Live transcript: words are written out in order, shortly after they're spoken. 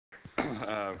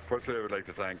Firstly, I would like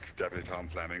to thank Deputy Tom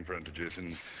Fleming for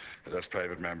introducing this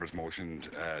private member's motion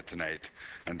tonight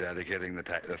and dedicating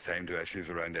this time to issues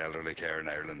around elderly care in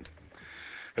Ireland.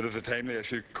 It is a timely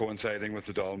issue coinciding with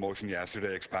the Dáil motion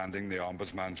yesterday expanding the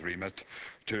Ombudsman's remit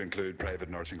to include private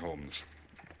nursing homes.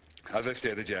 As I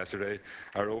stated yesterday,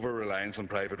 our over-reliance on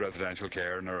private residential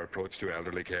care and our approach to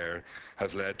elderly care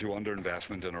has led to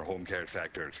underinvestment in our home care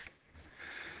sectors.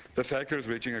 The sector is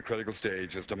reaching a critical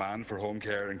stage as demand for home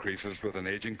care increases with an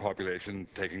ageing population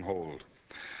taking hold,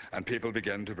 and people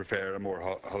begin to prefer a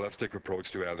more holistic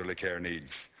approach to elderly care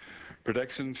needs.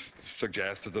 Predictions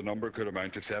suggest that the number could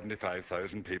amount to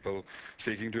 75,000 people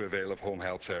seeking to avail of home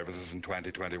health services in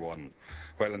 2021,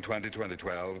 while in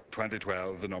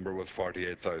 2012 the number was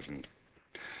 48,000.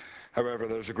 However,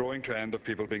 there is a growing trend of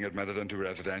people being admitted into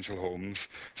residential homes,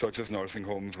 such as nursing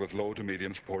homes with low to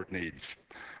medium support needs.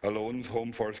 Alone's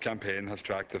Home First campaign has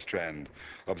tracked this trend,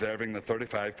 observing that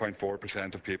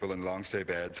 35.4% of people in long-stay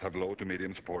beds have low to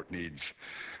medium support needs,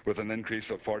 with an increase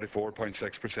of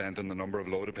 44.6% in the number of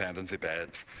low dependency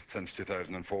beds since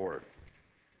 2004.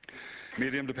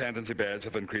 Medium dependency beds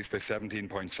have increased by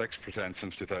 17.6%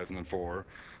 since 2004,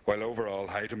 while overall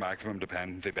high to maximum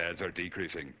dependency beds are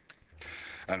decreasing.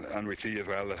 And we see as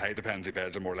well that high dependency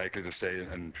beds are more likely to stay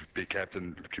and be kept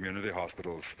in community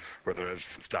hospitals where there is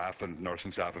staff and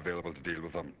nursing staff available to deal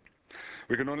with them.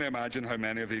 We can only imagine how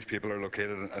many of these people are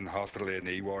located in hospital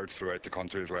A&E wards throughout the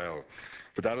country as well.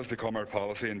 But that has become our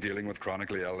policy in dealing with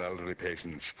chronically ill elderly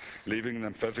patients, leaving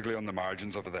them physically on the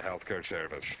margins of the healthcare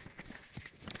service.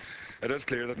 It is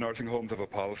clear that nursing homes have a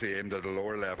policy aimed at a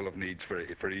lower level of needs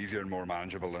for easier and more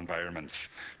manageable environments,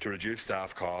 to reduce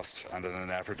staff costs and in an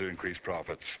effort to increase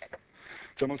profits.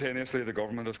 Simultaneously, the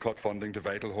government has cut funding to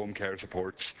vital home care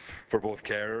supports for both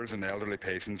carers and elderly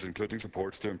patients, including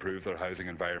supports to improve their housing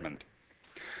environment.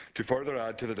 To further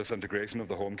add to the disintegration of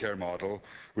the home care model,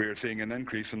 we are seeing an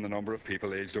increase in the number of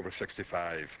people aged over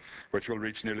 65, which will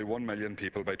reach nearly 1 million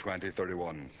people by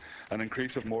 2031, an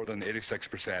increase of more than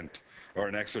 86%, or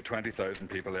an extra 20,000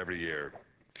 people every year.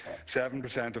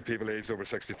 7% of people aged over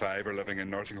 65 are living in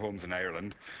nursing homes in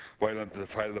Ireland, while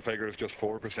the figure is just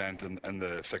 4% in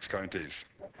the 6 counties.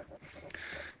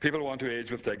 People want to age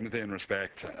with dignity and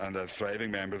respect and as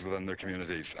thriving members within their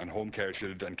communities, and home care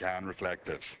should and can reflect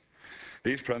this.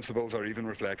 These principles are even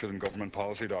reflected in government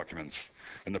policy documents,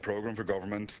 in the Programme for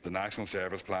Government, the National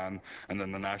Service Plan, and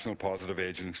in the National Positive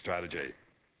Ageing Strategy.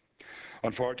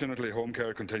 Unfortunately, home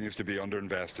care continues to be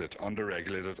underinvested,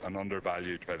 underregulated and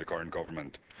undervalued by the current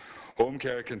government. Home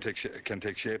care can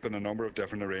take shape in a number of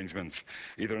different arrangements,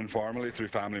 either informally through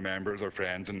family members or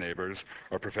friends and neighbours,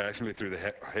 or professionally through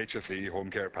the HSE home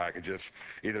care packages,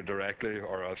 either directly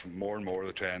or, as more and more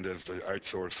the trend is, to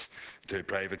outsource to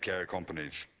private care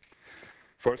companies.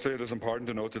 Firstly, it is important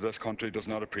to note that this country does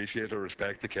not appreciate or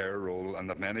respect the carer role, and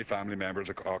that many family members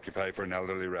occupy for an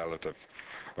elderly relative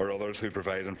or others who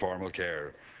provide informal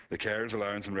care. The Carers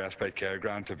Allowance and Respite Care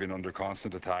Grant have been under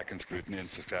constant attack and scrutiny in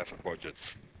successive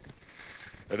budgets.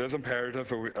 It is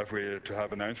imperative, if we to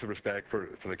have an ounce of respect for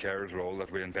the carers' role,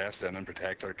 that we invest in and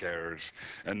protect our carers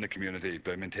in the community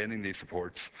by maintaining these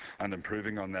supports and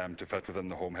improving on them to fit within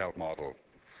the home health model.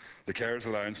 The Carers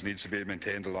Allowance needs to be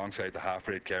maintained alongside the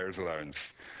half-rate Carers Allowance.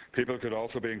 People could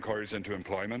also be encouraged into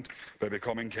employment by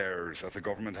becoming carers if the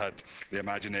government had the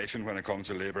imagination when it comes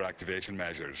to labour activation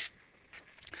measures.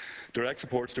 Direct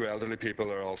supports to elderly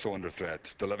people are also under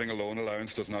threat. The Living Alone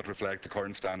allowance does not reflect the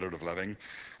current standard of living,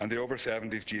 and the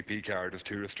over-70s GP card is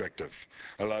too restrictive,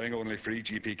 allowing only free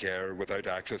GP care without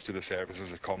access to the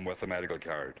services that come with a medical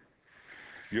card.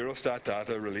 Eurostat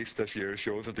data released this year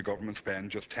shows that the government spent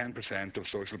just 10% of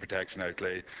social protection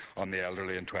outlay on the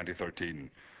elderly in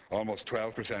 2013, almost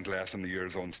 12% less than the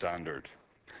Eurozone standard.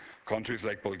 Countries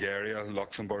like Bulgaria,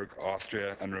 Luxembourg,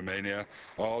 Austria and Romania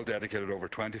all dedicated over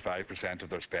 25% of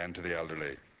their spend to the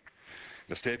elderly.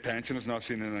 The state pension has not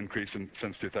seen an increase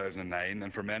since 2009,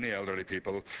 and for many elderly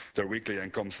people, their weekly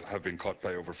incomes have been cut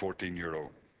by over €14.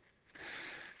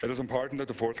 It is important that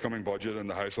the forthcoming budget that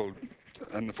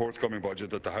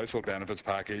the household benefits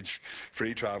package,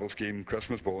 free travel scheme,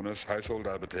 Christmas bonus, household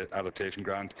adaptation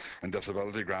grant and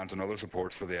disability grant and other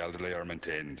supports for the elderly are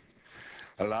maintained.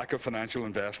 A lack of financial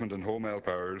investment in home help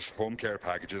hours, home care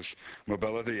packages,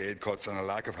 mobility aid cuts and a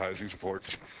lack of housing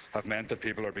supports have meant that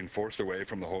people are being forced away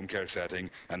from the home care setting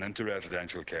and into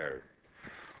residential care.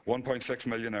 1.6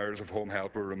 million hours of home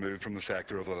help were removed from the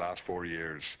sector over the last 4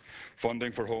 years.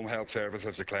 Funding for home health service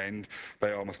has declined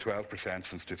by almost 12%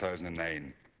 since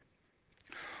 2009.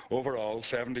 Overall,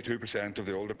 72% of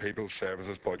the older people's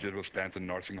services budget was spent in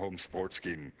nursing home support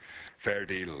scheme, Fair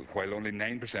Deal, while only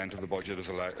 9% of the budget is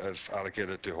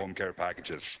allocated to home care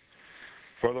packages.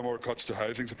 Furthermore, cuts to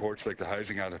housing supports like the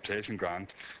Housing Adaptation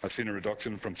Grant has seen a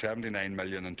reduction from 79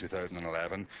 million in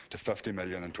 2011 to 50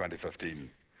 million in 2015.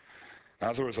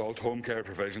 As a result, home care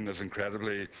provision is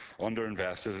incredibly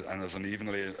underinvested and is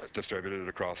unevenly distributed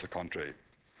across the country.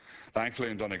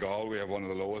 Thankfully, in Donegal, we have one of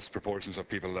the lowest proportions of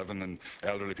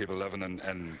elderly people living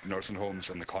in nursing homes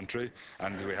in the country,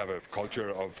 and we have a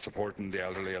culture of supporting the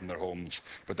elderly in their homes.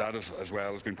 But that is, as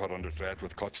well, has been put under threat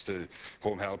with cuts to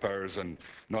home help hours, and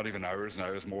not even hours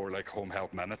now, it's more like home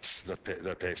help minutes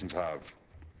that patients have.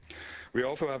 We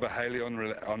also have a highly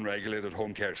unregulated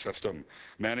home care system.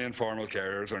 Many informal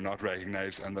carers are not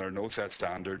recognised, and there are no set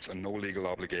standards and no legal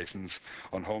obligations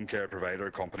on home care provider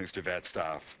companies to vet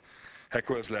staff.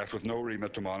 HICWA is left with no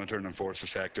remit to monitor and enforce the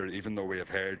sector, even though we have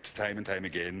heard time and time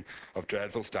again of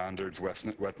dreadful standards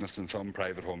witnessed in some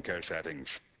private home care settings.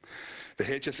 The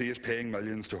HSE is paying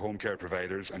millions to home care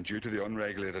providers, and due to the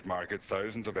unregulated market,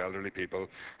 thousands of elderly people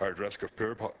are at risk of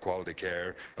poor quality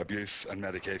care, abuse and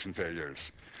medication failures.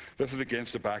 This is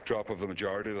against the backdrop of the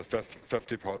majority of the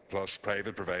 50-plus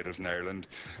private providers in Ireland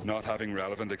not having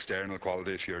relevant external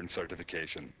quality assurance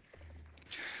certification.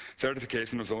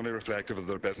 Certification was only reflective of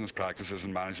their business practices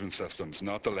and management systems,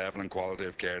 not the level and quality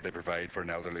of care they provide for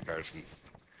an elderly person.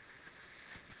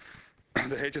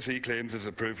 The HSE claims its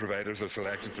approved providers are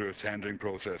selected through a tendering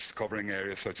process covering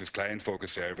areas such as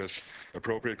client-focused service,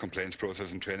 appropriate complaints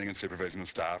process and training and supervision of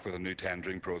staff, with a new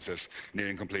tendering process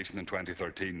nearing completion in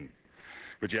 2013.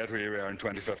 But yet we are in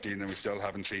 2015 and we still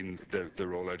haven't seen the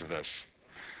rollout of this.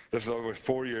 This is over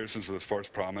 4 years since it was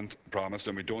first promised,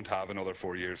 and we don't have another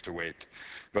 4 years to wait.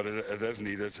 But it is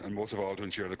needed, and most of all to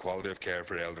ensure the quality of care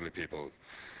for elderly people.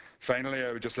 Finally,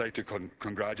 I would just like to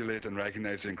congratulate and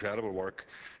recognise the incredible work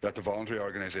that the voluntary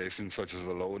organisations such as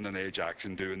Alone and Age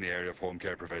Action do in the area of home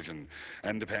care provision,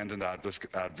 independent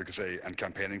advocacy and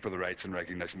campaigning for the rights and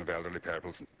recognition of elderly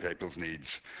people's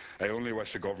needs. I only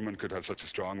wish the government could have such a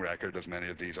strong record as many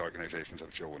of these organisations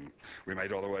have shown. We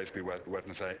might otherwise be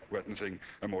witnessing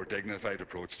a more dignified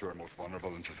approach to our most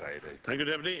vulnerable in society. Thank you,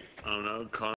 Deputy.